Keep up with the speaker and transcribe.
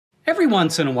Every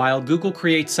once in a while, Google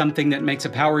creates something that makes a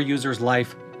power user's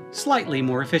life slightly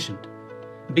more efficient.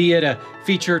 Be it a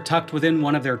feature tucked within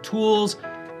one of their tools,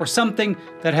 or something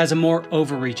that has a more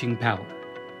overreaching power.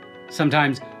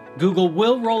 Sometimes Google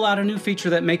will roll out a new feature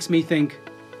that makes me think,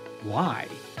 why?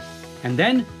 And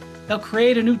then they'll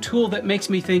create a new tool that makes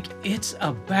me think it's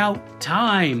about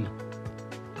time.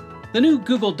 The new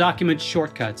Google Document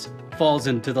shortcuts falls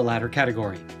into the latter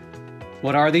category.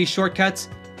 What are these shortcuts?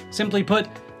 Simply put,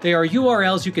 they are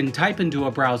URLs you can type into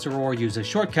a browser or use as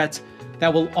shortcuts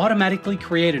that will automatically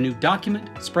create a new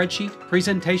document, spreadsheet,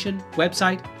 presentation,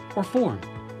 website, or form.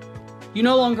 You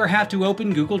no longer have to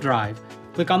open Google Drive,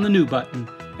 click on the New button,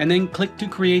 and then click to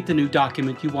create the new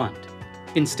document you want.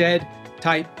 Instead,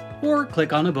 type or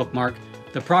click on a bookmark,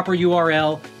 the proper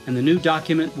URL, and the new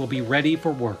document will be ready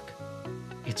for work.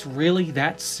 It's really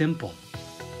that simple.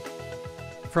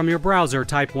 From your browser,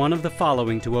 type one of the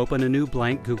following to open a new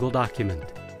blank Google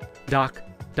document: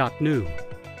 doc.new,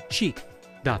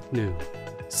 sheet.new,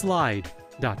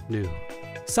 slide.new,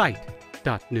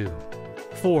 site.new,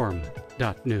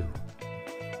 form.new.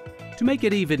 To make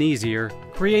it even easier,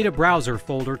 create a browser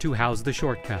folder to house the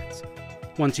shortcuts.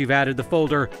 Once you've added the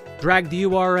folder, drag the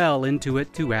URL into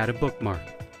it to add a bookmark.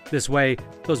 This way,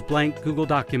 those blank Google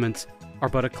documents are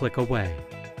but a click away.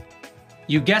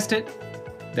 You guessed it,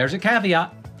 there's a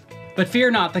caveat. But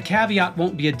fear not, the caveat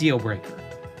won't be a deal breaker.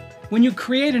 When you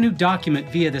create a new document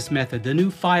via this method, the new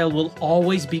file will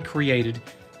always be created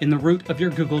in the root of your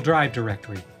Google Drive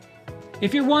directory.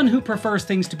 If you're one who prefers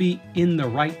things to be in the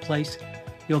right place,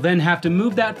 you'll then have to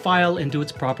move that file into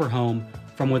its proper home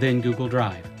from within Google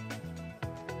Drive.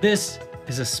 This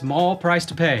is a small price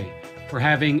to pay for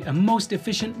having a most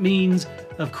efficient means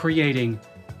of creating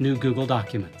new Google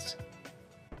documents.